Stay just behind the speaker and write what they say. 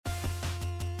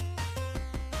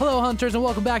Hello, hunters, and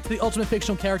welcome back to the Ultimate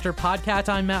Fictional Character Podcast.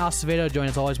 I'm Matt Acevedo, joined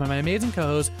as always by my amazing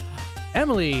co-host,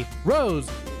 Emily Rose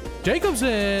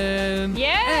Jacobson.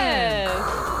 Yes. And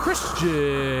Christian,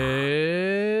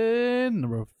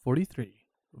 number 43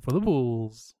 for the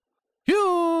Bulls.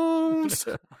 Humes.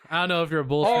 I don't know if you're a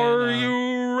Bulls fan. Are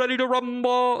you ready to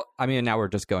rumble? I mean, now we're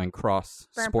just going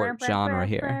cross-sport genre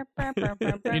here.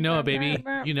 You know it, baby.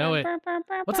 You know it.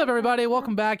 What's up, everybody?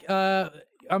 Welcome back.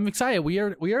 I'm excited.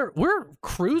 We're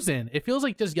cruising. It feels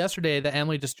like just yesterday that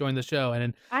Emily just joined the show,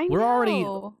 and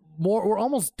we're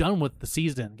almost done with the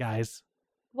season, guys.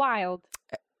 Wild.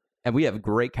 And we have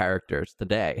great characters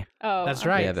today. Oh, that's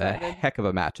right. We have a heck of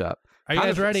a matchup. Are you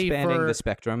guys ready expanding for the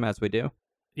spectrum as we do?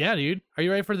 Yeah, dude. Are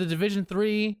you ready for the Division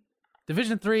 3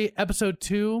 Episode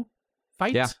 2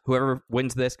 fight? Yeah. Whoever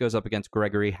wins this goes up against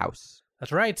Gregory House.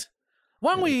 That's right.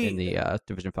 Why don't we in the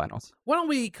division finals? Why don't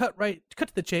we cut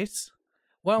to the chase?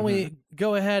 Why don't we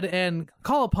go ahead and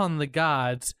call upon the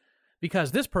gods,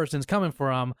 because this person's coming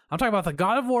from, I'm talking about the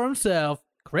god of war himself,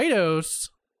 Kratos,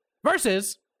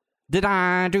 versus... Did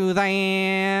I do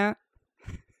that?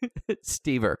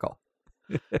 Steve Urkel.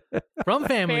 From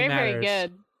Family Matters. Very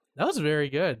good. That was very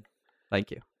good.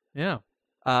 Thank you. Yeah.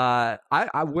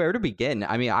 I where to begin?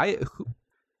 I mean, I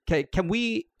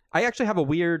actually have a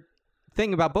weird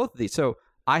thing about both of these. So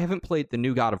I haven't played the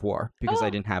new God of War because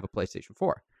I didn't have a PlayStation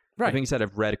 4. Right. That being said,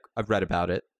 I've read about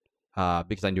it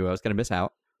because I knew I was going to miss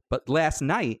out. But last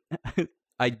night,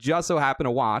 I just so happened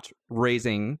to watch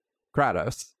Raising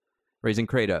Kratos,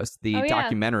 the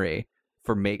documentary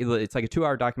it's like a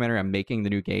 2-hour documentary on making the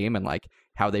new game and like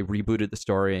how they rebooted the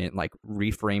story and like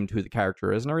reframed who the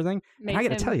character is and everything. And I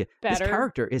got to tell you, this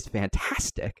character is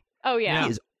fantastic. Oh yeah, he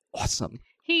is awesome.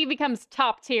 He becomes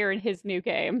top tier in his new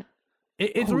game.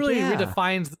 It really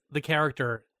redefines the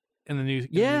character in the new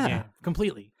game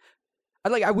completely.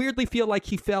 I weirdly feel like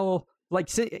he fell like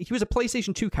he was a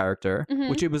PlayStation 2 character,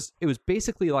 which it was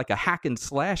basically like a hack and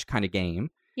slash kind of game.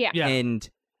 Yeah. And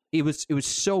it was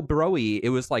so broy. It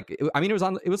was like it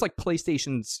was like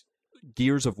PlayStation's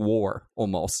Gears of War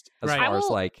almost as far as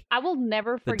like I will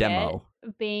never forget demo.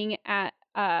 Being at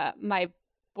my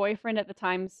boyfriend at the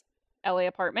time's LA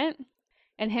apartment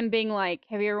and him being like,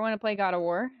 "Have you ever wanted to play God of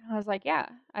War?" I was like, "Yeah,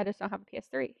 I just don't have a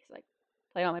PS3." He's like,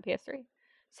 "Play it on my PS3."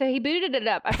 So he booted it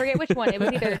up. I forget which one. It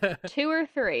was either 2 or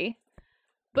 3.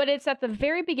 But it's at the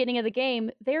very beginning of the game.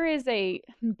 There is a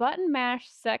button mash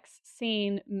sex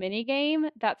scene mini game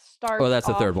that starts that's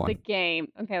the third one. The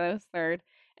game. Okay, that was third.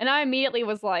 And I immediately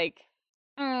was like,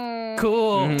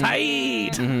 cool,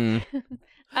 tight.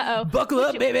 Uh-oh. Buckle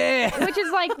up, baby. Which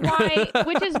is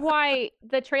why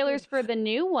the trailers for the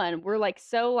new one were like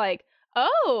so like,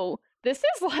 oh, this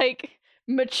is like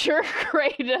mature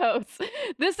Kratos.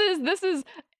 This is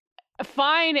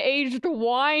fine aged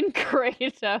wine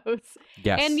Kratos.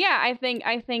 Yes. And yeah, I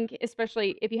think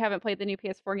especially if you haven't played the new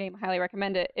PS4 game, I highly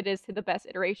recommend it. It is the best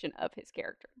iteration of his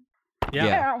character.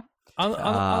 Yeah. On the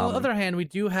other hand, we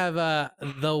do have the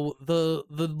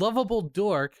lovable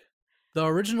dork, the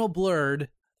original Blurred,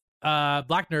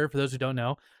 Black Nerd for those who don't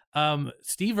know,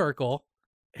 Steve Urkel,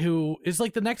 who is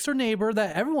like the next door neighbor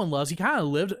that everyone loves. He kind of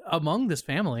lived among this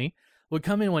family, would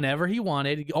come in whenever he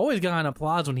wanted. He always got an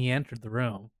applause when he entered the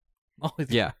room. Always.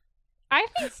 Yeah. I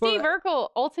think Steve Urkel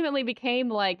ultimately became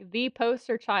like the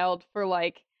poster child for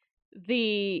like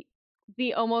the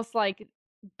almost like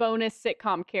bonus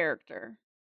sitcom character,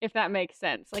 if that makes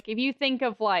sense. Like if you think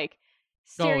of like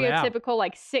stereotypical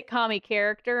like sitcom-y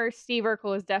character, Steve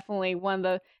Urkel is definitely one of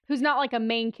the who's not like a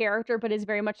main character but is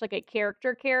very much like a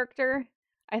character.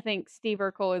 I think Steve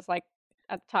Urkel is like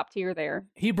at the top tier there.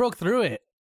 He broke through it,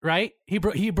 right? He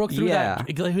broke through that.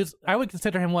 I would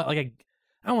consider him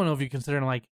I don't know if you consider him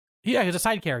like, he's a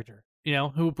side character,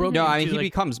 who broke. No, into, I mean he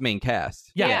becomes main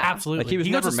cast. Yeah, absolutely. Like he was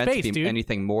never meant to be dude.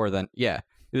 anything more than It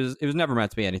was never meant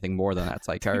to be anything more than that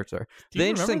side character. The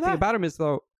interesting thing about him is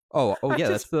though. Oh yeah,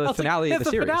 that's the finale of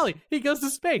the series. Finale. He goes to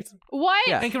space. What?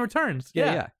 Yeah. And returns.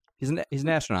 Yeah. He's an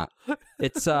astronaut.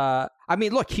 It's I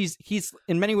mean, look, he's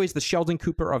in many ways the Sheldon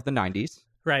Cooper of the 90s.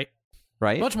 Right.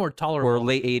 Much more tolerable. Or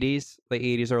late 80s,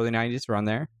 early 90s, around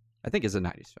there. I think it's a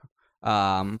 90s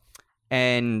show.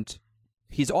 And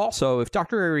he's also, if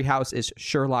Dr. Gregory House is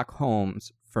Sherlock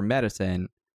Holmes for medicine,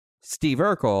 Steve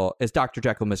Urkel is Dr.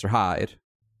 Jekyll, Mr. Hyde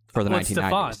for the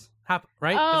 1990s.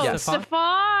 Right? Oh,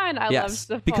 Stefan. I love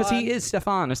Stefan. Because he is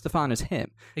Stefan, and Stefan is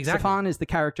him. Exactly. Stefan is the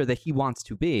character that he wants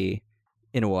to be,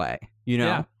 in a way.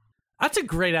 Yeah. That's a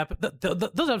great episode.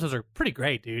 Those episodes are pretty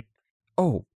great, dude.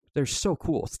 Oh, they're so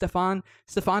cool. Stefan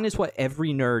is what every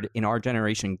nerd in our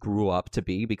generation grew up to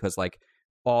be, because like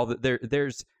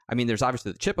there's I mean, there's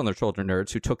obviously the chip on their shoulder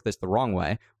nerds who took this the wrong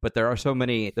way, but there's so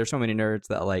many nerds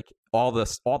that like all the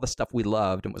stuff we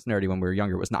loved and was nerdy when we were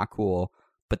younger was not cool.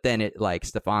 But then it like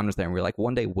Stefan was there and we were like,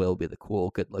 one day we'll be the cool,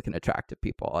 good looking, attractive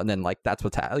people. And then like that's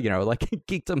what's like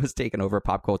geekdom has taken over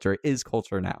pop culture, is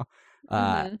culture now.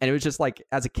 And it was just like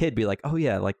as a kid be like, oh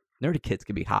yeah, like nerdy kids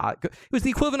can be hot. It was the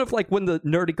equivalent of like when the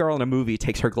nerdy girl in a movie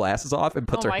takes her glasses off and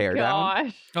puts her hair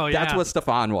down. Oh yeah. That's what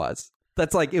Stefan was.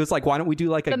 That's like, it was like, why don't we do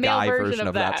like a guy version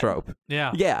of that trope?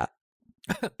 Yeah. Yeah.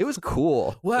 It was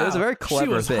cool. Wow. It was a very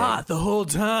clever thing. She was hot the whole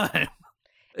time.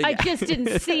 I just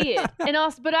didn't see it. And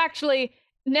also, but actually,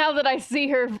 now that I see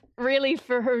her really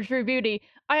for her true beauty,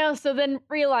 I also then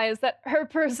realized that her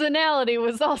personality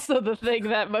was also the thing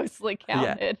that mostly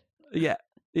counted. Yeah.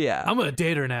 I'm gonna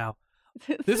date her now.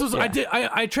 This was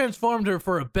I transformed her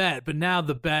for a bet, but now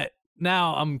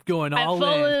I'm going all in. I've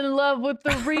fallen in love with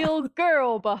the real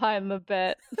girl behind the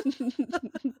bet.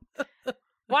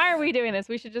 Why are we doing this?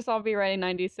 We should just all be writing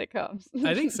 90s sitcoms.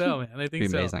 I think so, man. I think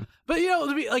so. Amazing. But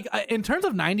to be like in terms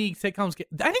of 90s sitcoms,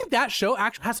 I think that show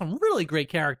actually has some really great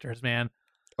characters, man.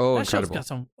 Oh, that incredible! Show's got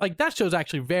some that show's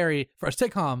actually for a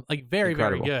sitcom very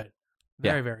incredible. Very good,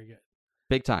 very good,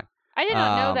 big time. I did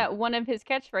not know that one of his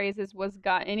catchphrases was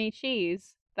 "Got any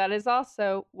cheese?" That is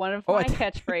also one of my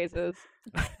catchphrases.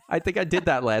 I think I did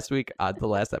that last week on the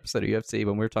last episode of UFC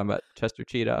when we were talking about Chester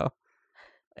Cheeto.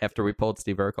 After we pulled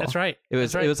Steve Urkel. That's right. It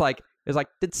was like,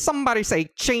 did somebody say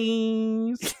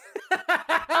cheese? Oh,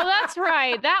 that's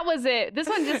right. That was it. This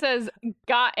one just says,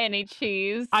 got any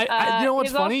cheese? You know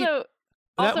what's funny?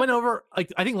 That went over,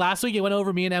 like, I think last week it went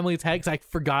over me and Emily's head because I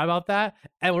forgot about that.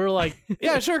 And we were like,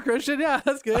 yeah, sure, Christian. Yeah,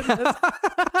 that's good.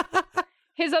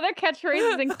 His other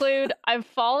catchphrases include, I've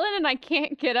fallen and I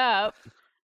can't get up.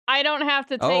 I don't have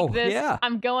to take this. Yeah.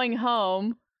 I'm going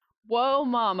home. Whoa,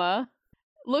 mama.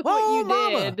 Look Whoa, what you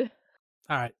mama. did.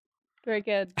 All right. Very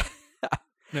good.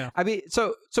 Yeah. I mean,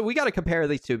 so we got to compare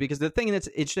these two because the thing that's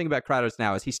interesting about Kratos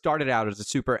now is he started out as a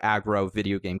super aggro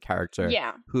video game character.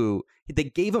 Yeah. Who they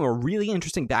gave him a really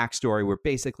interesting backstory where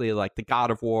basically like the god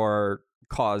of war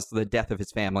caused the death of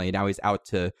his family. And now he's out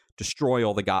to destroy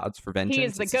all the gods for vengeance. He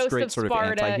is the it's ghost a straight of sort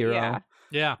Sparta. of anti-hero.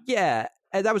 Yeah. Yeah.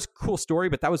 And that was a cool story,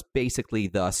 but that was basically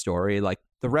the story. Like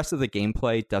the rest of the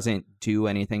gameplay doesn't do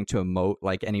anything to emote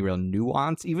like any real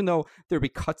nuance, even though there'd be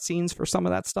cutscenes for some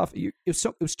of that stuff. It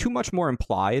was too much more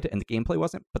implied and the gameplay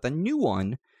wasn't. But the new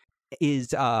one is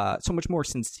so much more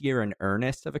sincere and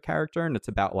earnest of a character. And it's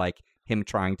about like him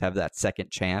trying to have that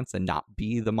second chance and not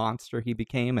be the monster he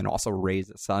became and also raise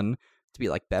a son to be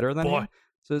like better than him.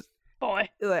 So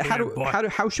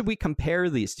how should we compare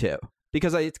these two?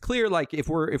 Because it's clear, like if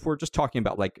we're just talking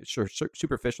about like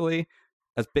superficially,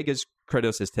 as big as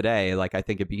Kratos is today, like I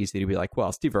think it'd be easy to be like,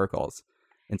 well, Steve Urkel's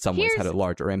in some ways had a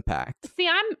larger impact. See,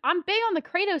 I'm big on the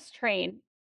Kratos train,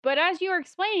 but as you were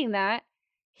explaining that,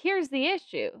 here's the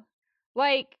issue: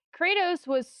 like Kratos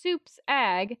was soup's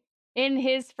ag in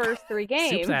his first 3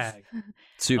 games.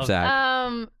 Soup's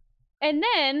ag. And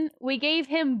then we gave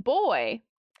him Boy.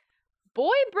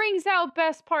 Boy brings out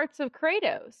best parts of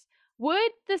Kratos.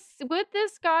 Would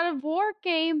this God of War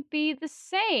game be the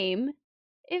same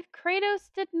if Kratos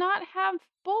did not have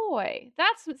Boy?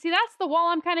 That's the wall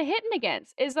I'm kind of hitting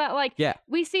against. Is that like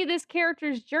we see this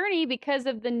character's journey because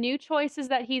of the new choices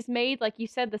that he's made, like you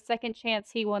said, the second chance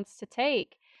he wants to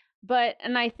take.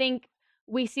 And I think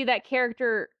we see that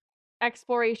character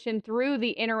exploration through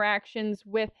the interactions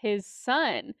with his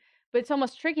son. But it's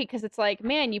almost tricky because it's like,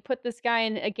 man, you put this guy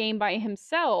in a game by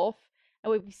himself. And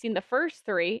we've seen the first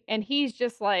 3, and he's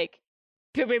just like,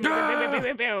 pew, pew, pew, pew, pew,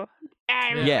 pew, pew.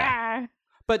 Yeah.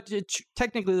 But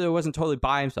technically, it wasn't totally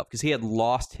by himself because he had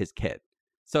lost his kid.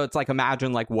 So it's like,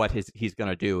 imagine like what he's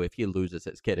gonna do if he loses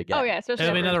his kid again. Oh yeah, especially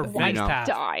if another wife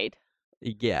died.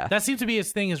 Yeah, that seems to be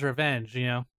his thing, is revenge.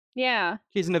 Yeah,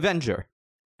 he's an Avenger.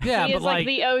 Yeah, he but is like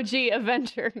the OG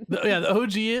Avenger. The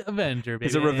OG Avenger. Baby.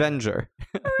 He's a Revenger.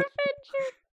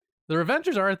 The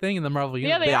Revengers are a thing in the Marvel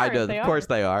universe. Yeah, they are. Of course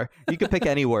they are. You can pick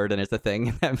any word and it's a thing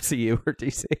in MCU or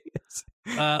DC.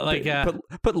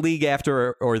 Put League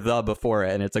after or the before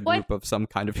it and it's a group of some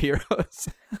kind of heroes.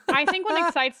 I think what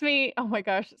excites me, oh my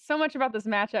gosh, so much about this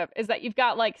matchup is that you've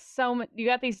got like you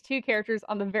got these 2 characters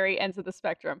on the very ends of the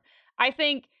spectrum. I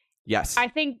think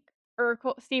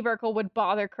Steve Urkel would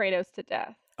bother Kratos to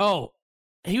death. Oh,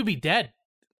 he would be dead.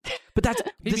 But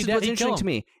this is what's interesting to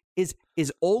me.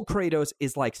 Is old Kratos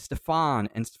is like Stefan,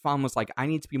 and Stefan was like, I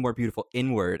need to be more beautiful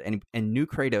inward, and new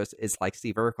Kratos is like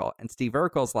Steve Urkel, and Steve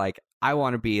Urkel's like, I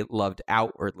want to be loved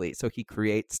outwardly, so he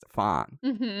creates Stefan.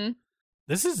 Mm-hmm.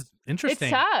 This is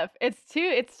interesting. It's tough. It's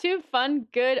two fun,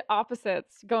 good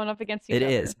opposites going up against each other.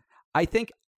 It is. I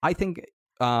think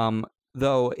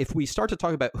though, if we start to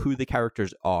talk about who the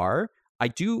characters are, I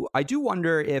do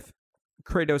wonder if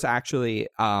Kratos actually,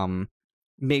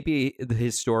 maybe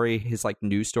his story, his like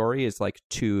new story, is like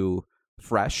too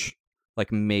fresh.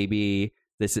 Like maybe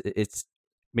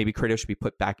maybe Kratos should be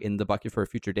put back in the bucket for a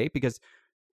future date, because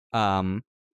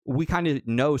we kind of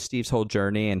know Steve's whole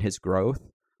journey and his growth,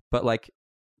 but like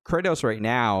Kratos right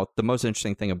now, the most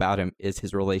interesting thing about him is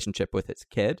his relationship with his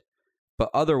kid. But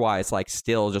otherwise, like,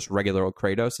 still just regular old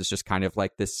Kratos is just kind of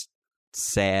like this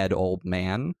sad old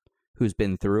man who's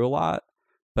been through a lot.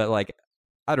 But like,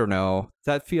 I don't know.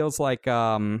 That feels like,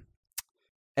 I mean,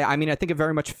 I think it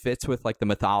very much fits with like the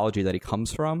mythology that he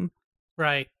comes from.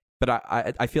 Right. But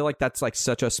I feel like that's like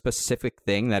such a specific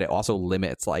thing that it also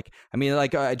limits. Like, I mean,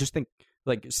 like, I just think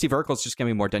like Steve Urkel's just gonna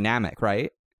be more dynamic,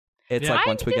 right? It's like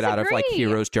once we get out of like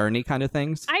hero's journey kind of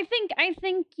things. I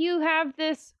think you have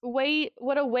this way.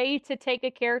 What a way to take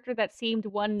a character that seemed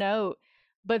one note,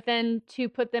 but then to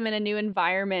put them in a new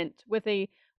environment with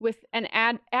an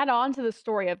add on to the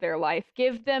story of their life.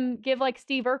 Give like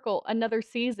Steve Urkel another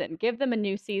season. Give them a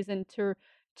new season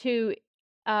to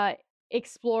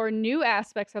explore new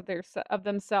aspects of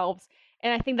themselves.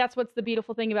 And I think that's what's the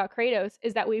beautiful thing about Kratos,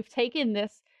 is that we've taken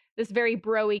this very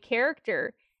bro-y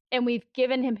character, and we've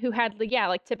given him, who had,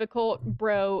 like typical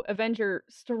bro Avenger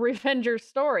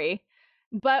story,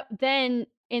 but then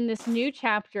in this new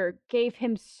chapter gave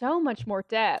him so much more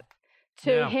depth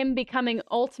to him becoming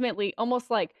ultimately almost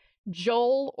like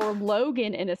Joel or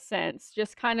Logan in a sense,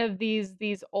 just kind of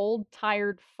these old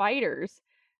tired fighters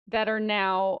that are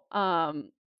now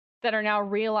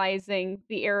realizing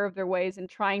the error of their ways and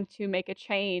trying to make a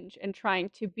change and trying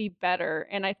to be better.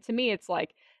 And to me, it's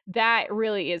like that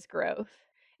really is growth.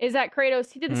 Is that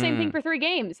Kratos? He did the same thing for 3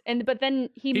 games, but then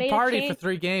he made partied for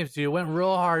 3 games, dude. Went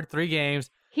real hard 3 games.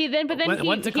 He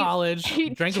went to college. He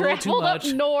drank a little too much.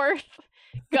 Up north,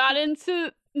 got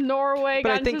into Norway,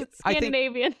 got into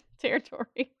Scandinavian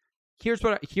territory. Here's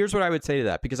what I would say to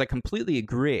that, because I completely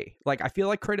agree. Like, I feel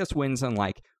like Kratos wins on,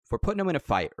 like, if we're putting them in a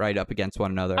fight right up against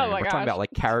one another, and we're talking about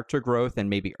like character growth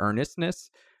and maybe earnestness.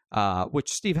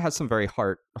 Which Steve has some very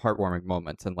heartwarming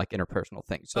moments and like interpersonal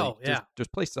things. So there's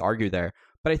place to argue there.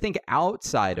 But I think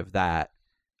outside of that,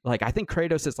 like, I think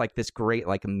Kratos is like this great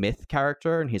like myth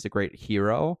character, and he's a great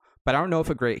hero. But I don't know if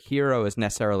a great hero is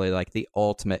necessarily like the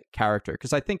ultimate character,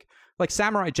 because I think like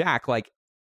Samurai Jack like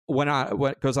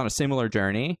goes on a similar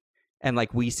journey, and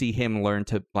like we see him learn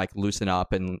to like loosen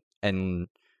up and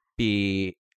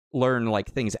learn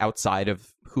like things outside of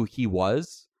who he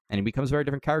was. And he becomes a very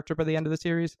different character by the end of the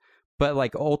series. But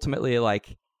like ultimately,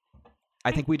 like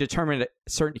I think we determined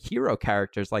certain hero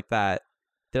characters like that,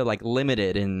 they're like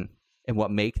limited in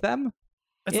what make them.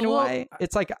 In a way,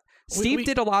 it's like Steve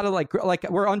did a lot of like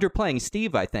we're underplaying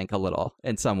Steve, I think, a little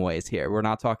in some ways here. We're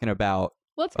not talking about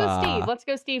let's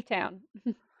go Steve Town.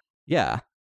 Yeah,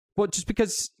 well, just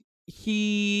because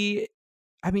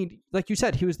I mean, like you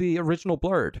said, he was the original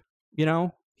Blurred, you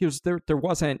know. He was there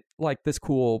wasn't like this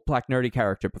cool black nerdy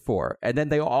character before, and then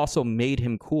they also made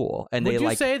him cool. And would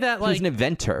you say that he was an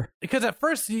inventor? Because at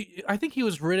first, I think he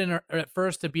was written at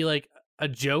first to be like a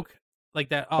joke, like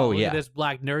that. Look at this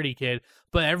black nerdy kid,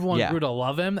 but everyone grew to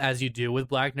love him, as you do with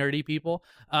black nerdy people.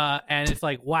 And it's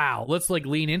like, wow, let's like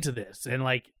lean into this, and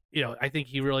like, you know, I think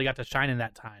he really got to shine in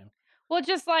that time. Well,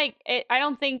 just like I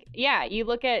don't think, you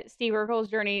look at Steve Urkel's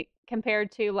journey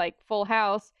compared to like Full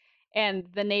House and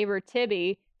the neighbor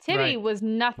Tibby. Tibby was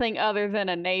nothing other than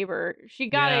a neighbor.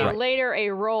 She got later a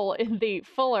role in the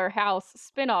Fuller House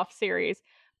spinoff series,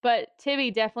 but Tibby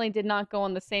definitely did not go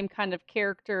on the same kind of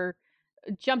character,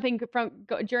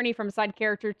 journey from side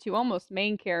character to almost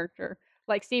main character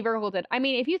like Steve Urkel did. I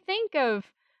mean, if you think of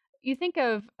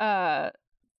the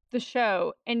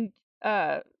show and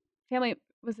Family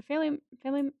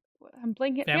I'm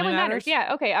blanking. Family Matters.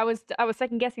 Yeah, okay. I was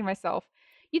second guessing myself.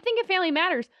 You think of Family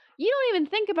Matters, you don't even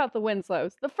think about the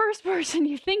Winslows. The first person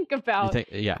you think about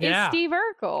is Steve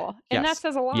Urkel, and that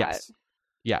says a lot.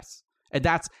 Yes, and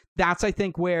that's I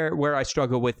think where I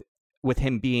struggle with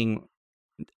him being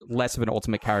less of an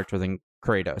ultimate character than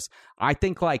Kratos. I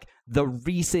think like the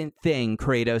recent thing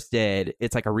Kratos did,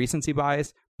 it's like a recency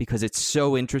bias because it's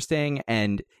so interesting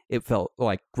and it felt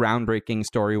like groundbreaking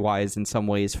story-wise in some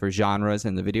ways for genres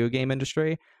in the video game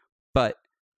industry, but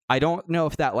I don't know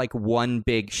if that like one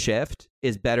big shift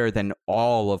is better than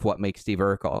all of what makes Steve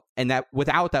Urkel. And that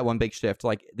without that one big shift,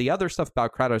 like the other stuff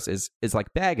about Kratos is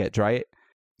like baggage, right?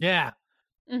 Yeah.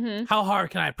 Mm-hmm. How hard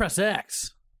can I press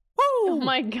X? Woo! Oh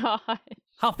my god.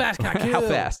 How fast can I kill? How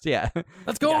fast? Yeah.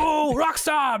 Let's go,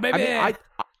 Rockstar, baby. I mean,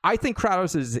 I think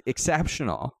Kratos is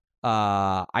exceptional.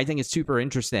 I think it's super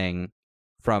interesting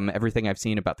from everything I've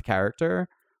seen about the character.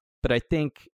 But I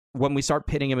think when we start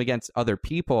pitting him against other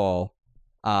people,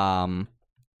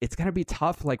 it's gonna be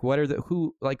tough. Like, what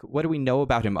do we know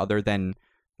about him other than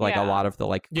like a lot of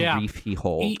the grief he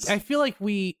holds? I feel like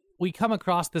we come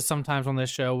across this sometimes on this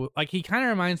show. Like, he kind of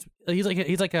reminds, he's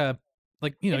like a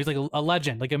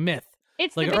legend, like a myth.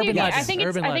 It's like the video game. legend,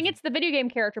 I think it's the video game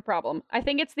character problem. I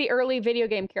think it's the early video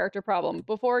game character problem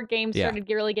before games started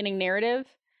really getting narrative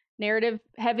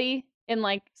heavy, and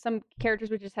like some characters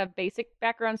would just have basic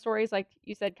background stories, like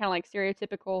you said, kind of like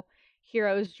stereotypical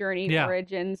hero's journey,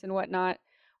 origins, and whatnot.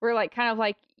 We're like kind of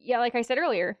like like I said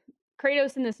earlier,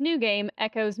 Kratos in this new game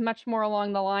echoes much more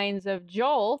along the lines of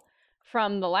Joel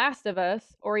from The Last of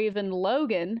Us, or even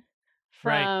Logan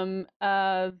from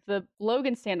the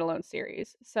Logan standalone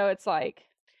series. So it's like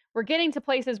we're getting to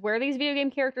places where these video game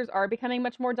characters are becoming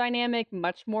much more dynamic,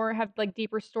 much more have like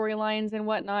deeper storylines and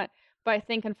whatnot. But I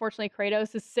think unfortunately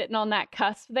Kratos is sitting on that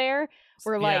cusp there,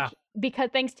 where like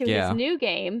because thanks to his new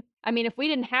game, I mean, if we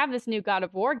didn't have this new God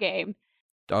of War game,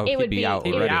 it would be out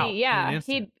already.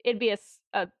 It'd be a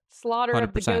slaughter 100%.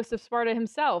 Of the Ghost of Sparta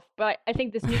himself. But I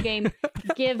think this new game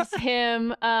gives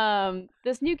him an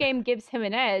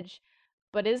edge.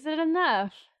 But is it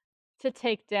enough to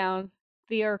take down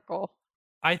the Urkel?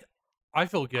 I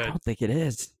feel good. I don't think it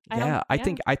is. I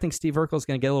think Steve Urkel's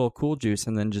gonna get a little cool juice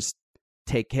and then just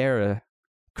take care of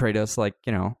Kratos like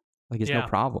it's no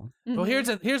problem. Mm-hmm. Well,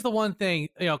 here's the one thing.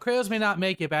 Kratos may not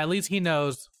make it, but at least he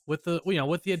knows with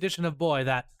the addition of Boy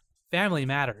that family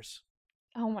matters.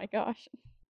 Oh my gosh.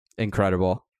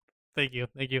 Incredible. Thank you.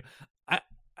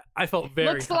 I felt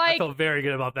very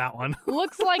good about that one.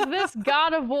 Looks like this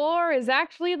God of War is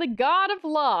actually the God of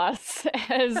Loss,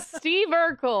 as Steve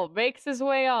Urkel makes his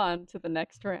way on to the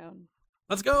next round.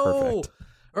 Let's go. Perfect.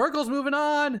 Urkel's moving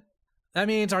on. That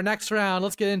means our next round.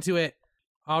 Let's get into it.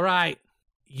 All right.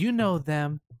 You know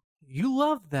them. You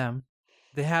love them.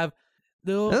 They have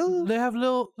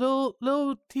little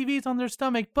TVs on their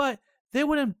stomach, but they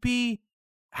wouldn't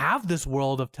have this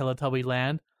world of Teletubby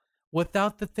land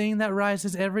without the thing that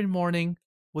rises every morning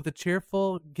with a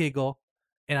cheerful giggle.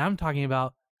 And I'm talking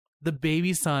about the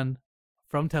baby sun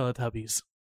from Teletubbies.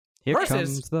 Here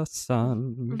comes the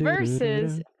sun.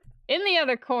 Versus, in the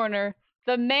other corner,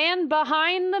 the man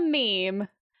behind the meme,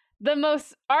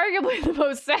 arguably the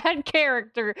most sad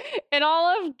character in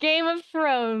all of Game of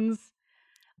Thrones.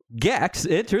 Gex,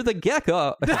 enter the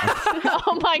gecko.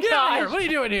 Oh my gosh. What are you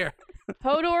doing here?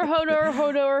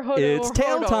 Hodor. It's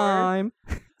tail time.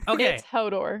 Okay. It's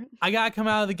Hodor. I gotta come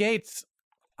out of the gates.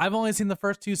 I've only seen the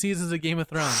first 2 seasons of Game of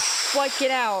Thrones. What? Get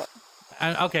out.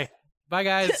 Okay. Bye,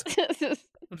 guys.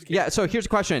 Yeah, so here's a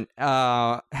question.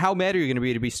 How mad are you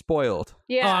going to be spoiled?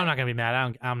 Yeah. Oh, I'm not going to be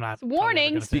mad. I'm not.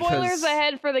 Warning, spoilers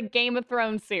ahead for the Game of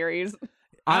Thrones series.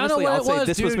 Honestly, I'll say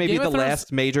this was maybe the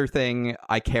last major thing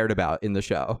I cared about in the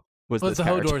show. Was the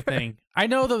Hodor thing. I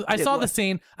know I saw the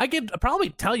scene. I could probably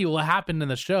tell you what happened in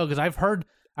the show because I've heard.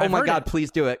 Oh my God!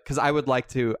 Please do it because I would like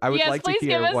to. I would like to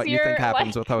hear what you think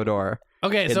happens with Hodor.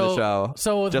 Okay, in the show.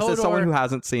 So with just Hodor, as someone who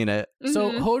hasn't seen it.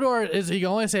 So Hodor is, you can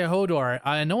only say Hodor,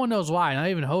 and no one knows why. Not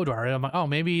even Hodor. I'm like, oh,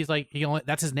 maybe he's like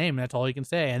that's his name. And that's all he can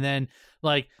say. And then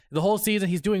like the whole season,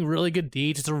 he's doing really good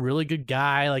deeds. He's a really good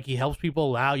guy. Like he helps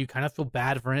people out. You kind of feel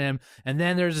bad for him. And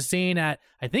then there's a scene I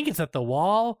think it's at the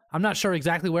wall. I'm not sure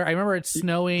exactly where. I remember it's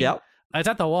snowing. Yep. It's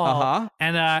at the wall,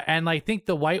 and I think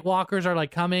the White Walkers are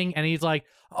like coming, and he's like,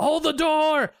 "Hold the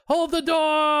door! Hold the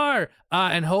door!"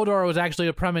 And Hodor was actually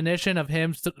a premonition of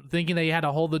him thinking that he had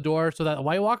to hold the door so that the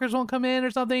White Walkers won't come in or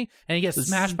something, and he gets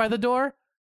smashed by the door.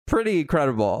 Pretty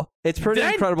incredible. It's pretty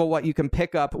incredible what you can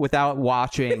pick up without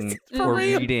watching or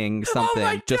reading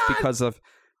something, just because of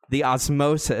the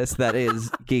osmosis that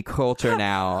is geek culture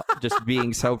now, just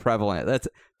being so prevalent.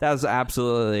 That was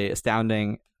absolutely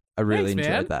astounding. I really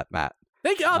enjoyed that, Matt.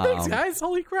 Thank you. Oh, thanks, guys.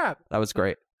 Holy crap. That was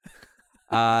great.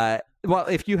 Well,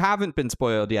 if you haven't been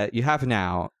spoiled yet, you have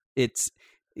now.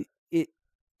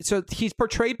 So he's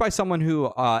portrayed by someone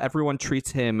who everyone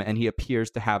treats him, and he appears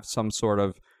to have some sort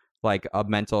of like a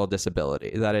mental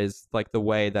disability. That is like the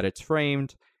way that it's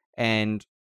framed. And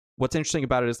what's interesting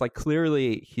about it is like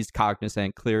clearly he's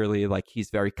cognizant, clearly like he's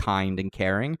very kind and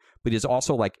caring, but he's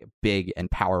also like big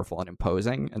and powerful and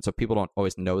imposing. And so people don't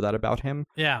always know that about him.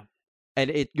 Yeah.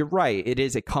 And you're right.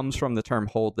 It comes from the term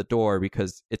hold the door,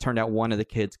 because it turned out one of the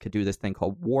kids could do this thing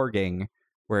called warging,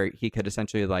 where he could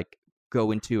essentially like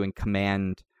go into and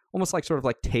command, almost like sort of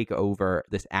like take over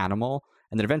this animal.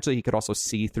 And then eventually he could also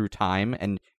see through time.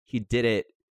 And he did it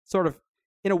sort of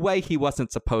in a way he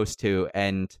wasn't supposed to.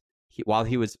 And while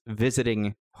he was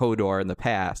visiting Hodor in the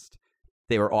past,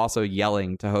 they were also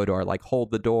yelling to Hodor, like,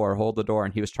 hold the door.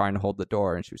 And he was trying to hold the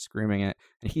door, and she was screaming it.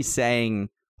 And he's saying,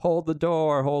 hold the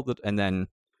door, and then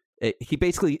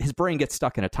his brain gets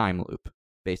stuck in a time loop.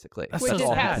 Basically, That's Which so is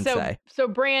all he sad. can so say. so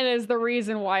Bran is the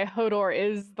reason why Hodor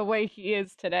is the way he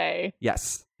is today.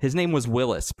 Yes, his name was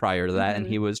Willis prior to that, and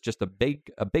he was just a big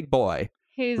boy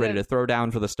He's ready to throw down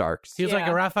for the Starks. He was like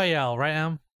Yeah. a Raphael, right,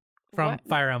 Em? From What?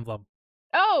 Fire Emblem.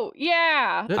 Oh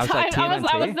yeah, I was like, I was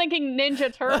TMNT? thinking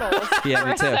Ninja Turtles Yeah, for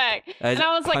me a too. sec, and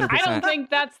I was like, I 100%. don't think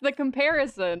that's the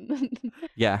comparison.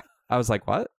 Yeah, I was like,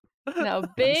 what? No,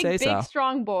 say big so.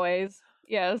 strong boys.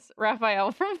 Yes,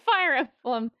 Raphael from Fire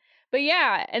Emblem. But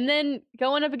yeah, and then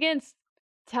going up against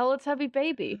Teletubby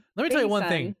Baby. Let me tell you one Baby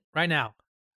thing son. right now.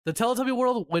 The Teletubby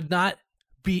world would not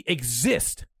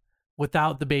exist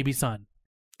without the baby son.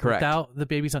 Correct. Without the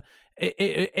baby son.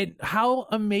 How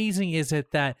amazing is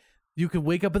it that you can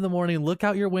wake up in the morning, look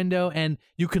out your window, and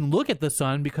you can look at the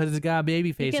sun because it's got a baby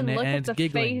You face can in it look and at it's the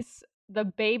giggling. the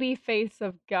baby face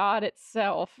of God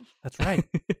itself. That's right.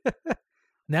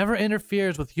 Never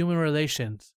interferes with human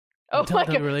relations. Oh The my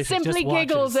Teletubby God! relations Simply just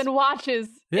giggles watches. and watches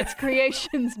Yeah. its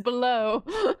creations below.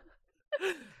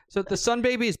 So the sun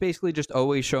baby is basically just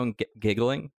always shown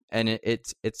giggling, and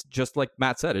it's just like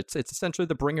Matt said. It's essentially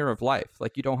the bringer of life.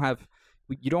 Like you don't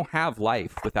have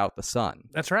life without the sun,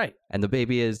 That's right. and the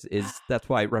baby is that's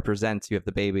why it represents. You have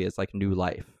the baby as like new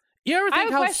life. You ever I have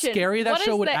think a how question. scary that What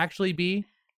show is would that- actually be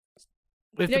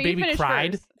if No, the you baby finish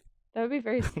cried? first. That would be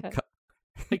very sad.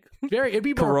 Like, it'd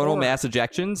be more Coronal horror. mass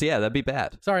ejections, yeah, that'd be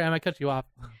bad. Sorry, I might cut you off.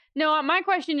 No, my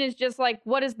question is just like,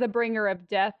 what is the bringer of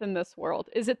death in this world?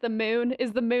 Is it the moon?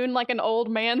 Is the moon like an old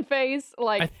man face?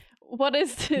 Like, what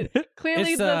is it?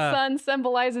 Clearly, It's, the sun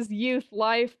symbolizes youth,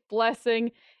 life,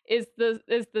 blessing. Is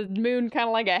the moon kind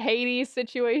of like a Hades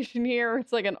situation here?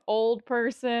 It's like an old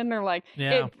person, or like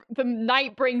Yeah. the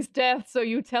night brings death, so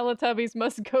you Teletubbies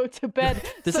must go to bed.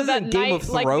 This so isn't that Game night, of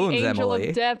like, Thrones, the angel Emily.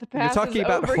 Of death You're passes talking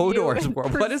about over you Hodor's and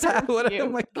world. What is that? preserves Oh you.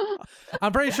 my God.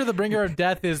 I'm pretty sure the bringer of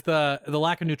death is the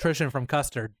lack of nutrition from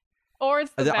custard. Or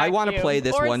it's the I wanna vacuum. play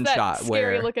this or it's one that shot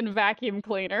scary where- looking vacuum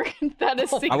cleaner. That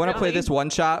is. I want to play secretly- this one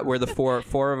shot where the four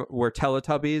were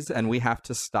Teletubbies, and we have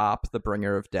to stop the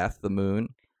bringer of death, the moon,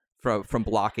 from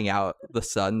blocking out the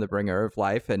sun, the bringer of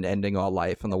life, and ending all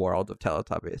life in the world of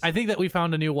Teletubbies. I think that we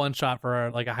found a new one shot for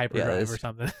like a hyperdrive this or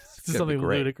something. This gonna is something be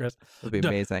great. ludicrous. It'd be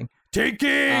amazing. Tinky,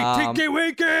 Tinky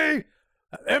Winky,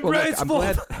 embrace I'm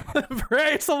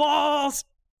embrace the walls.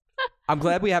 I'm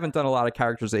glad we haven't done a lot of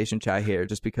characterization chat here,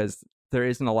 just because there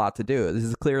isn't a lot to do. This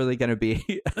is clearly going to be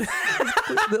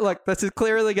look. This is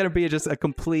clearly going to be just a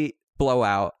complete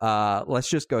blowout. Let's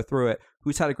just go through it.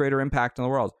 Who's had a greater impact on the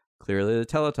world? Clearly, the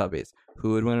Teletubbies.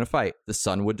 Who would win in a fight? The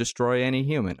sun would destroy any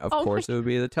human. Of Oh course, it would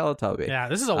be the Teletubby. Yeah,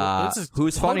 this is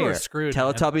Who's Hodor's funnier? Screwed, man.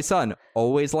 Teletubby son,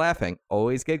 always laughing,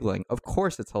 always giggling. Of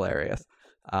course, it's hilarious.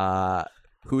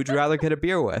 Who would you rather get a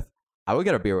beer with? I would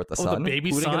get a beer with the Oh, the sun. baby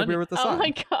Who would get a son? beer with the Oh sun?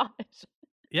 my gosh!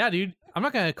 Yeah, dude. I'm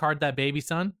not gonna card that baby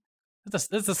son. It's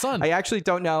the son. I actually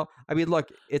don't know. I mean, look,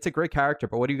 it's a great character,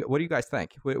 but what do you guys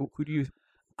think? Who do you?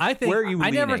 I think Where are you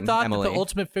I never leaning, thought Emily? that the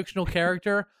ultimate fictional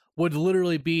character would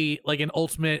literally be like an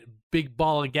ultimate big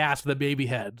ball of gas with a baby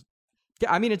head.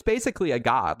 Yeah, I mean, it's basically a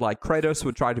god. Like Kratos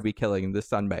would try to be killing the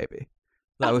sun baby.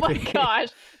 That Oh would my be. gosh,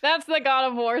 that's the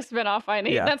God of War spinoff I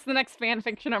need. Yeah. That's the next fan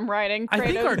fiction I'm writing. I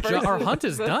think our Kratos our versus hunt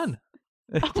is this. done.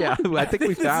 Yeah, I think we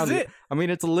this is found it. it. I mean,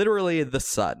 it's literally the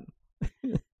sun.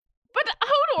 But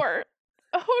Hodor.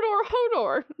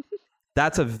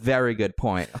 That's a very good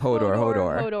point.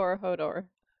 Hodor.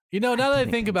 You know, now that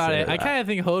I think about it, consider I that. kind of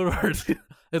think Hodor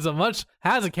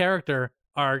has a character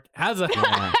arc.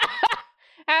 Yeah.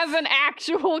 As an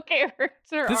actual character.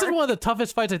 This is arc. one of the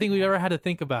toughest fights I think we've ever had to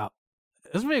think about.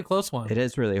 This is gonna be a close one. It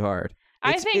is really hard.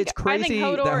 I It's, think- it's I think crazy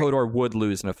that Hodor- Hodor would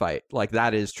lose in a fight. Like,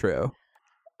 that is true.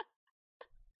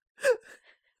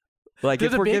 Like, Does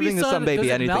if the we're baby giving the son- sun baby does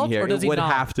it anything melt, here, or does it he would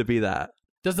not? have to be that.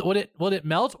 Would it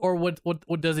melt or would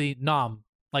does he nom?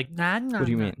 Like nah, nah, What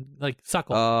do you nah, mean? like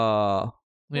suckle? Oh.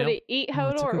 you Would know? he eat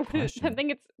that's a good Hodor? I question.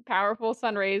 think it's powerful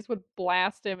sun rays would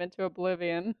blast him into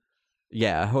oblivion.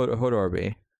 Yeah, Hodor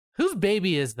be. Whose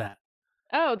baby is that?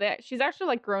 Oh, she's actually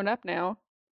like grown up now.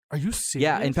 Are you serious?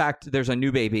 Yeah, in fact, there's a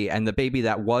new baby, and the baby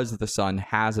that was the sun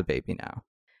has a baby now.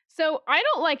 So I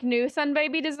don't like new sun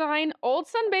baby design. Old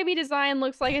sun baby design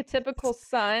looks like a typical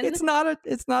sun. It's not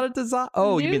a design.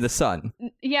 Oh, you New- mean the sun,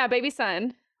 Yeah, baby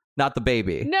sun. not the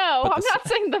baby. No, But I'm the not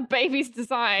saying the baby's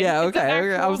design. Yeah, It's an okay.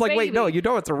 I actual was like, wait, no, baby. you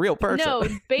know it's a real person. No,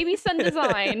 baby sun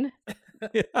design.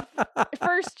 Yeah.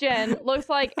 First gen looks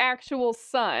like actual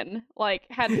sun. Like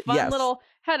had fun Yes.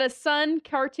 had a sun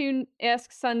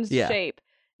cartoon-esque sun's Yeah. shape.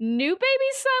 New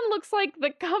baby sun looks like the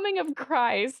coming of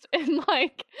Christ, and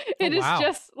like it is wow.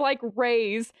 just like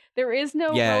rays. There is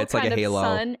no Yeah, real it's like kind a of halo.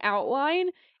 sun outline.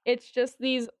 It's just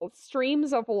these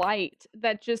streams of light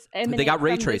that just emanate They got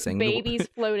ray from tracing. This baby's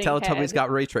floating Teletubbies head. got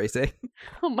ray tracing.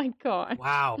 Oh my god!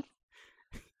 Wow.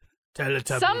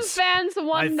 Teletubbies. Some fans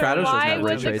wonder Kratos why was not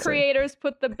would the racing. creators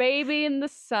put the baby in the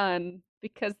sun?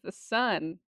 Because the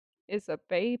sun is a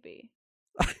baby.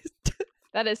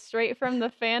 That is straight from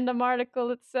the fandom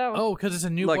article itself. Oh, because it's a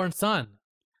newborn son.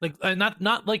 Like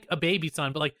not like a baby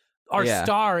son, but like our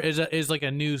star is like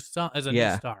a new son,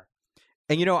 new star.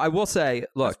 And I will say,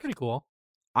 look, that's pretty cool.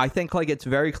 I think like it's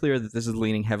very clear that this is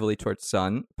leaning heavily towards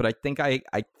Sun, but I think I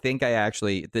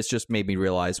actually, this just made me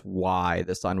realize why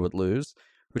the Sun would lose,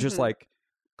 which is like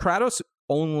Kratos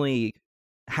only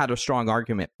had a strong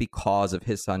argument because of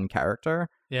his son character.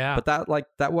 Yeah. But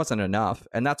that wasn't enough,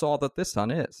 and that's all that this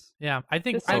son is. Yeah, I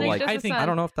think I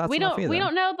don't know if that's enough either. We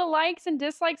don't know the likes and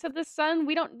dislikes of this son.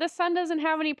 This son doesn't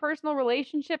have any personal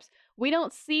relationships. We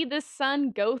don't see this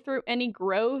son go through any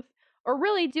growth or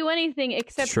really do anything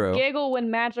except giggle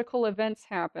when magical events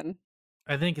happen.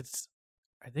 I think it's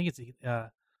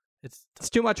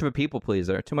too much of a people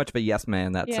pleaser, too much of a yes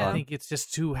man. That son. I think it's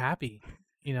just too happy.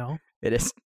 It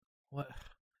is. What?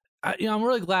 I'm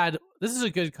really glad. This is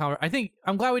a good conversation.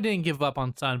 I'm glad we didn't give up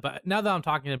on Sun, but now that I'm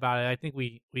talking about it, I think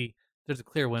we there's a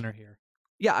clear winner here.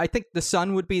 Yeah, I think the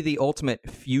Sun would be the ultimate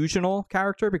fusional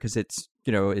character because it's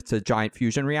it's a giant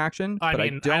fusion reaction.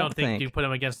 I don't think you put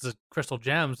him against the crystal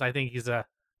gems. I think he's a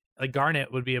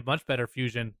Garnet would be a much better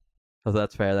fusion. Oh,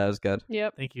 that's fair. That was good.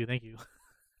 Yep. Thank you.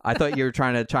 I thought you were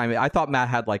trying to chime in. I thought Matt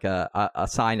had like a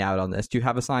sign out on this. Do you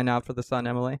have a sign out for the Sun,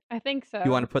 Emily? I think so. You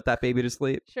want to put that baby to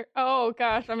sleep? Sure. Oh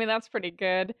gosh, that's pretty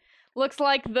good. Looks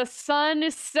like the sun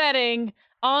is setting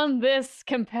on this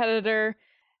competitor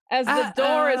as the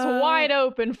door is wide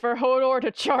open for Hodor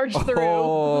to charge through.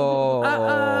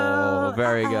 Oh,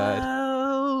 very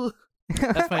good.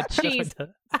 That's my jeez.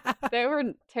 They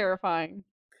were terrifying.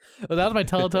 Well, that was my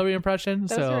Teletubby impression.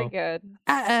 That was very good.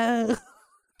 Uh-oh.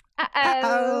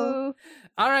 Uh-oh.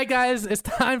 All right, guys, it's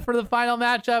time for the final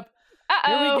matchup. Uh-oh.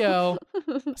 Here we go.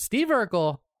 Steve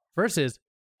Urkel versus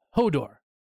Hodor.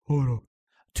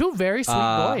 Two very sweet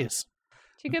boys.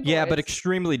 Two good boys. Yeah, but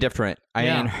extremely different. I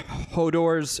mean,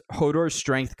 Hodor's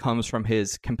strength comes from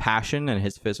his compassion and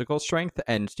his physical strength,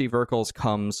 and Steve Urkel's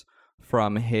comes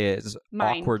from his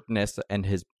awkwardness and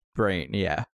his brain.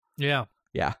 Yeah.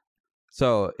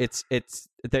 So it's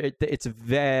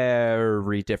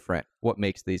very different what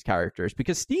makes these characters,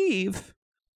 because Steve,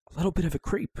 a little bit of a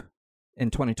creep in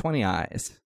 2020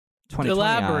 eyes. 2020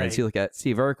 eyes, you look at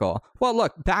Steve Urkel. Well,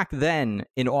 look, back then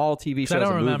in all TV shows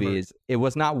and movies, it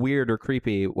was not weird or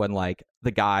creepy when like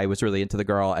the guy was really into the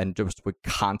girl and just would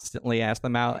constantly ask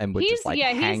them out and would just like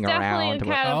hang around. He's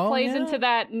definitely kind of plays into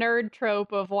that nerd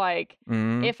trope of like,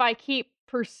 if I keep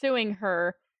pursuing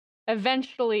her,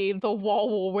 eventually the wall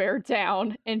will wear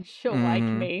down and she'll like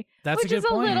me. That's which a good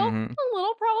point. A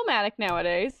little problematic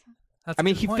nowadays.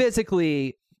 He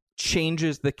physically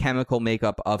changes the chemical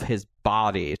makeup of his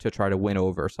body to try to win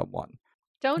over someone.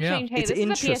 Don't change. Hey, it's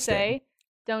this is a PSA.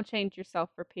 Don't change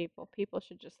yourself for people. People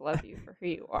should just love you for who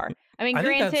you are. I mean,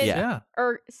 granted,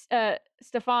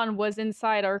 Stefan was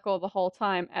inside Urkel the whole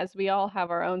time, as we all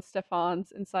have our own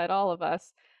Stefans inside all of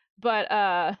us. But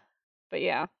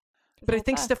yeah. But I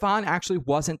think Stefan actually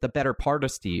wasn't the better part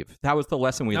of Steve. That was the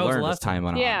lesson we learned this time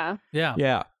on. Yeah.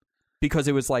 Because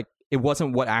it was like, it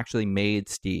wasn't what actually made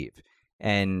Steve.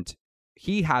 And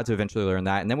he had to eventually learn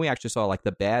that. And then we actually saw like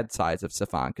the bad sides of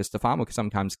Stefan, because Stefan would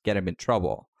sometimes get him in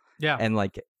trouble. Yeah. And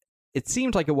like, it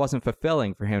seemed like it wasn't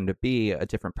fulfilling for him to be a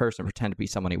different person, pretend to be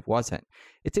someone he wasn't.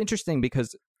 It's interesting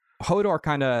because Hodor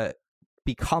kind of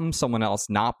becomes someone else,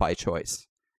 not by choice.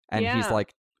 And he's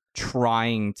like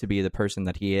trying to be the person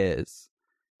that he is.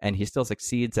 And he still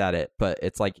succeeds at it, but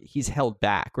it's like he's held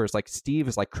back. Whereas like Steve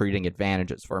is like creating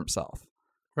advantages for himself.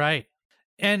 Right.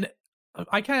 And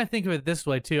I kind of think of it this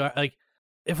way too. Like,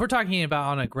 if we're talking about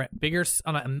on a bigger,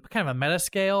 on a kind of a meta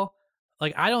scale,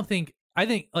 like I think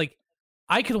like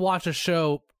I could watch a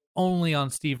show only on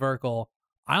Steve Urkel.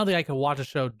 I don't think I could watch a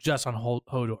show just on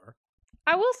Hodor.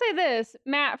 I will say this,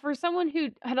 Matt, for someone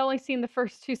who had only seen the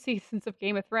first 2 seasons of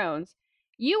Game of Thrones,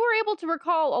 you were able to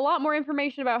recall a lot more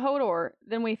information about Hodor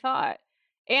than we thought.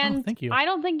 And thank you. I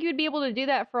don't think you'd be able to do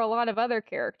that for a lot of other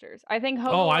characters. I think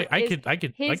Hodor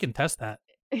I can test that.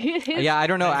 Yeah, I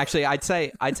don't know. Actually, I'd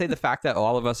say the fact that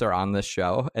all of us are on this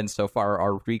show, and so far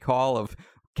our recall of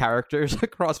characters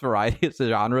across varieties of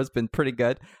genres has been pretty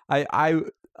good. I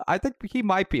think he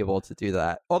might be able to do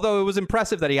that. Although it was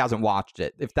impressive that he hasn't watched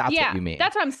it, if that's what you mean.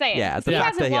 That's what I'm saying. Yeah, the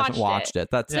fact that he hasn't watched it.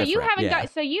 That's so different. You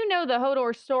haven't so you know the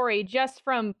Hodor story just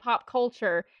from pop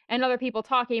culture and other people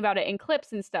talking about it in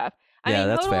clips and stuff. I mean,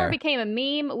 that's Hodor fair. became a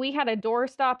meme. We had a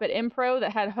doorstop at Impro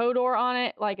that had Hodor on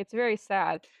it. Like, it's very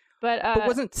sad. But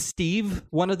wasn't Steve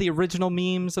one of the original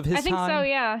memes of his time? I think so,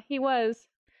 yeah. He was.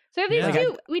 So these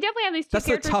two, we definitely have these two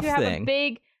characters who have a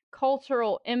big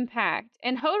cultural impact.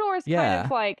 And Hodor is kind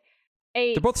of like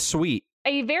they're both sweet.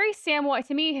 A very Samwise,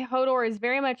 to me, Hodor is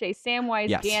very much a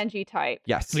Samwise Gamgee type.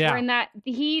 Yes. Yeah. Where in that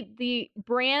the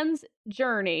Bran's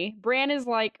journey, Bran is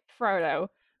like Frodo.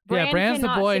 Bran's the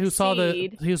boy who saw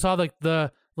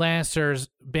the Lannisters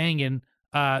banging,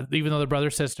 even though they're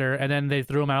brother sister, and then they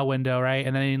threw him out a window, right?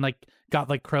 And then he like got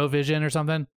like crow vision or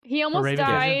something. He almost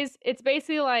dies. Vision. It's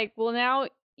basically like, well, now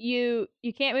you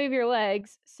can't move your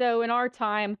legs, so in our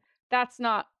time, that's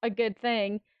not a good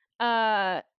thing.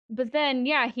 But then,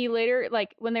 he later,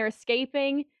 like, when they're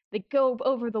escaping, they go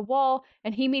over the wall,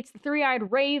 and he meets the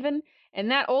three-eyed raven, and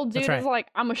that old dude is like,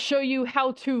 I'm going to show you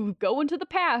how to go into the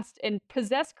past and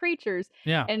possess creatures.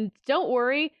 Yeah. And don't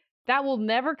worry, that will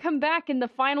never come back in the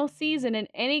final season in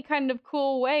any kind of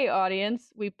cool way,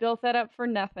 audience. We built that up for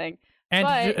nothing. And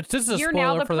but this is a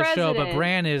spoiler for the show, but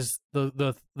Bran is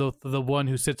the one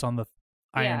who sits on the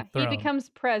Iron Throne. He becomes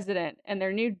president, and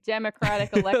their new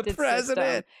democratic elected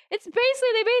system. It's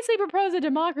they basically propose a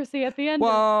democracy at the end.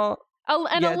 Well,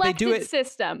 an elected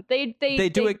system. They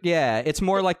do it. Yeah, it's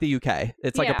more like the UK.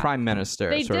 It's like a prime minister.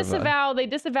 They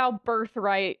disavow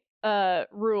birthright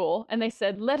rule, and they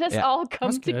said, let us all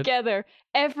come together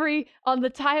on the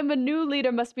time a new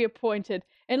leader must be appointed,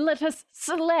 and let us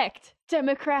select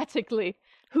democratically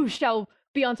who shall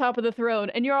be on top of the throne.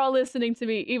 And you're all listening to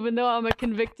me, even though I'm a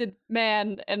convicted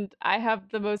man and I have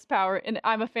the most power and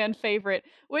I'm a fan favorite,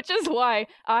 which is why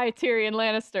I, Tyrion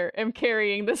Lannister, am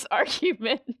carrying this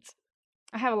argument.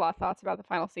 I have a lot of thoughts about the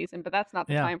final season, but that's not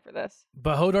the time for this.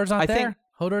 But Hodor's not there.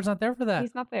 Hodor's not there for that.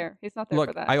 He's not there. He's not there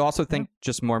for that. I also think,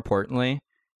 just more importantly,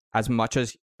 as much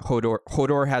as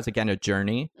Hodor has, again, a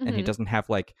journey, and he doesn't have,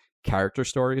 like, character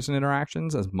stories and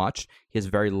interactions as much. He has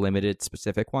very limited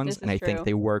specific ones, and I think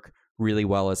they work really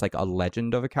well as, like, a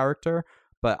legend of a character.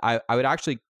 But I would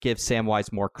actually give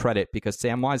Samwise more credit, because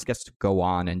Samwise gets to go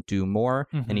on and do more,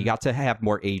 and he got to have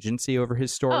more agency over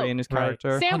his story and his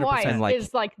character. Samwise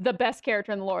is like the best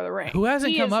character in the Lord of the Rings. Who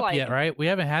hasn't come up yet, right? We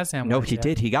haven't had Samwise. No, he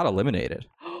did. He got eliminated.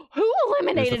 Who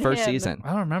eliminated him? It was the first season. I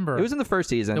don't remember. It was in the first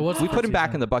season. We put him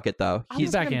back in the bucket, though.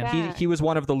 He's back in. He was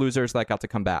one of the losers that got to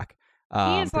come back.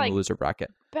 He is from the loser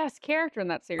bracket. Best character in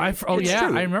that series. I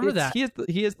remember that.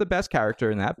 He is the best character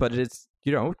in that, but it's,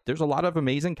 there's a lot of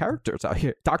amazing characters out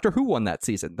here. Doctor Who won that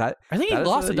season. I think he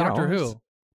lost to Doctor Who.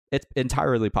 It's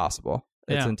entirely possible.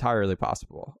 It's entirely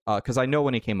possible. Because I know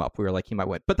when he came up, we were like, he might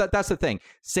win. But that's the thing.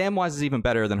 Samwise is even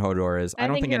better than Hodor is. I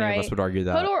don't think any of us would argue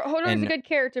that. Hodor is a good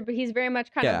character, but he's very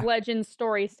much kind of legend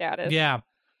story status. Yeah.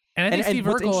 And I think Steve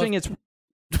Urkel is...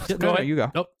 No, you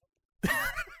go. Nope.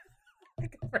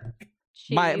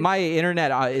 My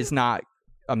internet is not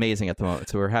amazing at the moment,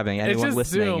 so we're having anyone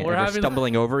listening. We're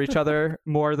stumbling over each other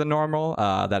more than normal.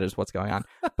 That is what's going on.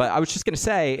 But I was just going to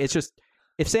say, it's just,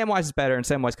 if Samwise is better and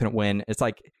Samwise couldn't win, it's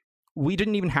like, we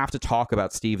didn't even have to talk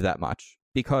about Steve that much,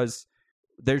 because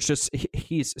there's just,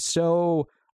 he's so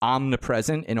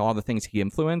omnipresent in all the things he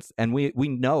influenced, and we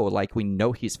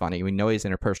know he's funny, we know he's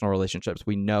interpersonal relationships,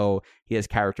 we know he has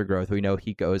character growth, we know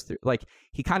he goes through, like,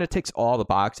 he kind of ticks all the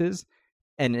boxes.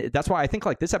 And that's why I think,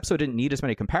 like, this episode didn't need as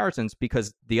many comparisons,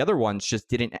 because the other ones just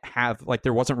didn't have, like,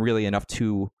 there wasn't really enough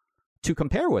to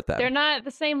compare with them. They're not at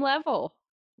the same level.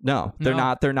 No, they're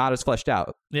not. They're not as fleshed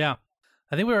out. Yeah,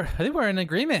 I think we're in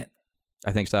agreement.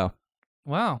 I think so.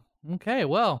 Wow. Okay.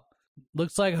 Well,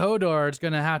 looks like Hodor is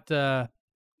gonna have to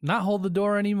not hold the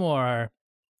door anymore.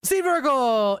 Steve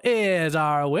Urkel is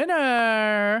our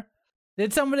winner.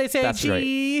 Did somebody say That's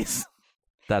cheese? Great.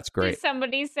 That's great. Did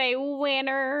somebody say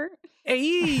winner?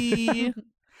 Hey.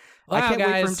 Wow, I can't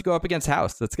wait for him to go up against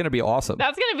House. That's going to be awesome.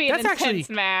 That's going to be an intense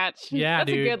match. Yeah,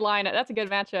 That's a good lineup. That's a good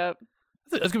matchup.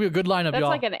 That's going to be a good lineup, That's y'all.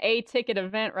 like an A-ticket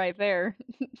event right there.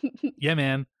 Yeah,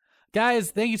 man.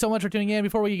 Guys, thank you so much for tuning in.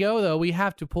 Before we go, though, we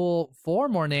have to pull 4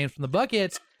 more names from the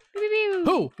buckets.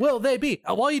 Who will they be?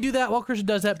 While you do that, while Christian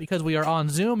does that, because we are on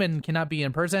Zoom and cannot be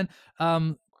in person.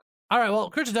 All right, well,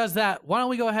 Christian does that. Why don't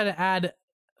we go ahead and add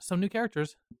some new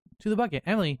characters to the bucket?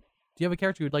 Emily, do you have a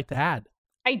character you'd like to add?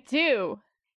 I do.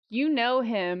 You know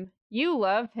him. You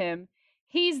love him.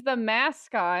 He's the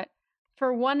mascot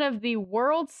for one of the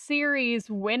World Series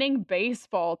winning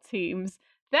baseball teams.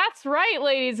 That's right,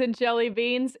 ladies and jelly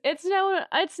beans. It's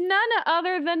none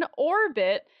other than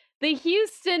Orbit, the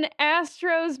Houston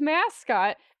Astros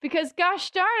mascot, because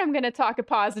gosh darn, I'm going to talk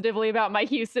positively about my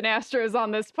Houston Astros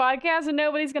on this podcast, and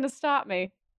nobody's going to stop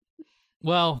me.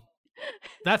 Well,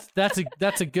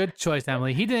 That's a good choice,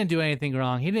 Emily. He didn't do anything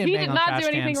wrong. He did not do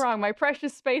anything wrong. My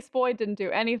precious space boy didn't do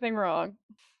anything wrong.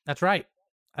 That's right.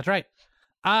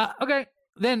 Okay,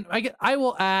 then I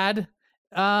will add.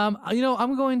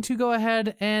 I'm going to go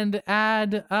ahead and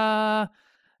add. I'm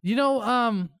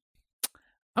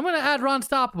going to add Ron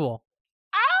Stoppable.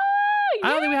 Yeah!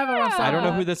 I don't think we have a Ron Stoppable. I don't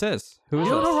know who this is. Who is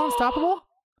You this? don't know Ron Stoppable?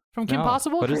 From Kim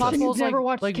Possible? What is Kim this? Possible's You've never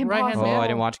watched Kim right-hand Possible? man. I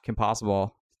didn't watch Kim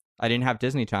Possible. I didn't have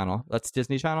Disney Channel. That's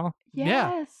Disney Channel? Yes.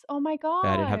 Yeah. Oh my god.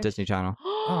 Yeah, I didn't have Disney Channel.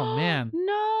 Oh, man.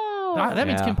 No. That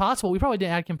means Yeah. Kim Possible. We probably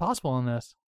didn't add Kim Possible in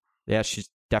this. Yeah, she's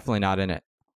definitely not in it.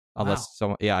 Unless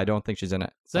someone... Yeah, I don't think she's in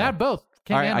it. So add both.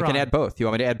 Kim all right, and I Ron. can add both. You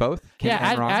want me to add both? Kim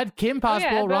and Ron? add Kim Possible,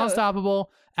 add Ron both. Stoppable,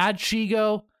 add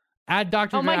Shigo, add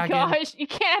Dr. Oh my Dragon. gosh, you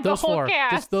can't have Those the whole four.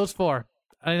 cast. Just those four.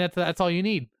 I mean, that's all you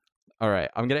need. All right,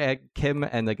 I'm going to add Kim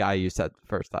and the guy you said the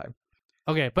first time.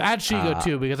 Okay, but add Shigo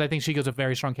too, because I think Shigo's a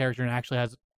very strong character and actually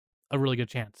has a really good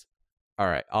chance. All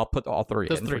right, I'll put all three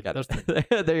Those in. three, Forget those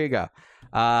it. There you go.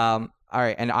 All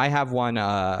right, and I have one.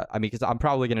 Because I'm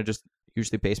probably going to just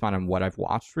usually base mine on what I've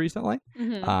watched recently.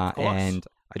 Mhm. And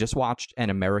I just watched An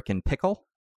American Pickle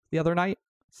the other night.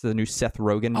 It's the new Seth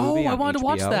Rogen movie. I on wanted to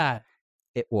watch HBO. that.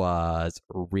 It was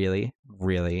really,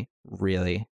 really,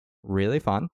 really, really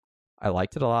fun. I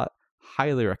liked it a lot.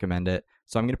 Highly recommend it.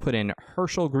 So I'm going to put in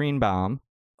Herschel Greenbaum,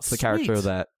 the character Sweet.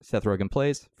 that Seth Rogen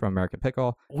plays from American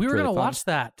Pickle. We were It's really going to fun. watch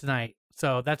that tonight,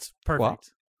 so that's perfect. Well,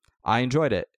 I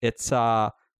enjoyed it. It's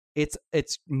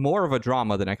more of a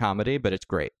drama than a comedy, but it's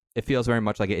great. It feels very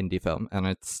much like an indie film, and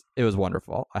it was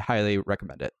wonderful. I highly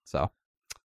recommend it. So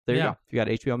there you Yeah. go. If you got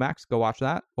HBO Max, go watch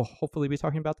that. We'll hopefully be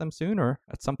talking about them soon or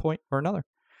at some point or another.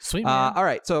 Sweet, man. All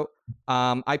right. So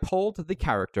I polled the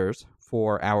characters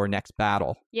for our next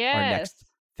battle. Yes. Our next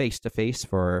face-to-face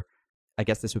for, I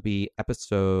guess this would be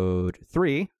episode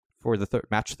 3 for the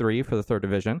match 3 for the 3rd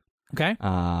division. Okay.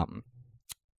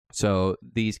 So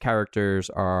these characters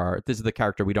this is the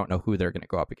character we don't know who they're going to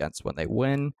go up against when they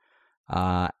win.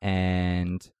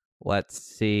 And let's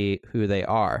see who they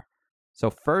are. So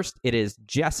first it is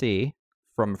Jesse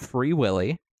from Free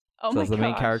Willy. Oh So my that's the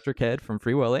main gosh. character kid from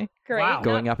Free Willy. Great. Wow.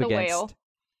 Going Not up the against whale.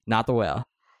 not the whale.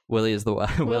 Willie is the whale.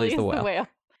 Willie Willie's the is whale.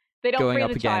 They don't Going free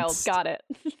up the child. against- Got it.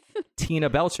 Tina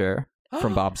Belcher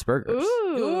from Bob's Burgers.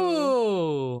 Ooh.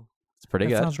 Ooh. It's pretty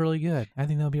That good. sounds really good. I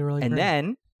think that'll be really And great.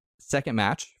 then second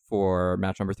match for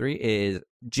match number 3 is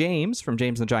James from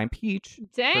James and the Giant Peach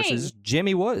Dang. versus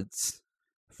Jimmy Woods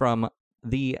from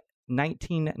the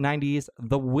 1990s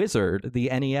The Wizard, the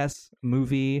NES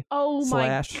movie Oh my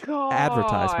 / gosh.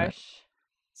 advertisement.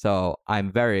 So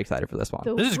I'm very excited for this one.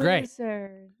 The This is great.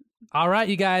 Wizard. All right,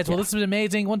 you guys. Well, Yeah. this has been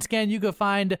amazing. Once again, you can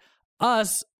find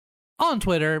us on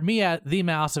Twitter, me at the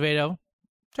Mousevedo.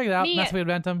 Check it out, Me at- Mousevedo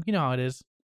Bentham. You know how it is.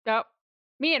 Yep.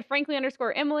 Me at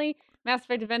Frankly_Emily, Mass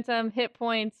Effect Eventum, Hit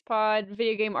Points, Pod,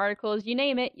 video game articles, you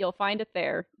name it, you'll find it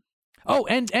there. Oh,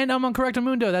 and I'm on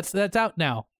Correctamundo. That's out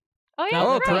now. Oh yeah,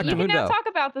 Oh, that's right. You can now Correctamundo. talk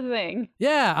about the thing.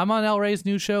 Yeah, I'm on El Rey's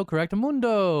new show,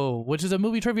 Correctamundo, which is a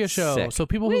movie trivia show. Sick. So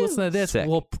people who Woo. listen to this Sick.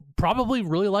 will probably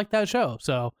really like that show.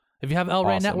 So if you have El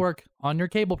Rey Awesome. Network on your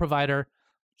cable provider,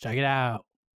 check it out.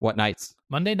 What nights?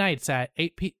 Monday nights at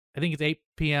 8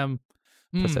 p.m.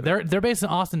 Pacific. They're based in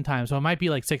Austin time, so it might be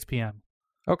like 6 p.m.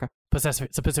 Okay.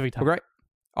 Pacific time. Well, great.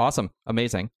 Awesome.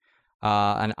 Amazing.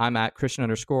 And I'm at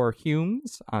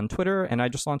Christian_Humes on Twitter, and I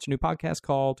just launched a new podcast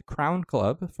called Crown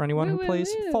Club for anyone who Woo,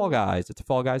 plays woo, woo. Fall Guys. It's a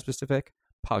Fall Guys specific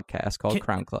podcast called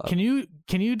Crown Club. Can you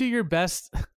do your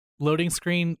best loading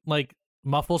screen like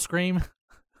muffle scream?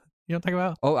 You know what I'm talking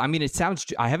about? Oh, I mean, it sounds.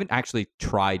 I haven't actually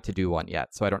tried to do one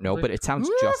yet, so I don't know. Like- But it sounds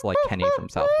just like Kenny from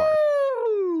South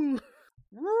Park.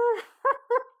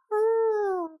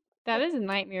 That is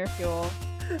nightmare fuel.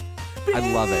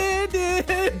 I love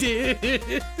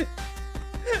it.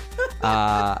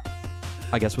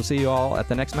 I guess we'll see you all at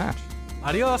the next match.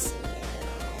 Adios.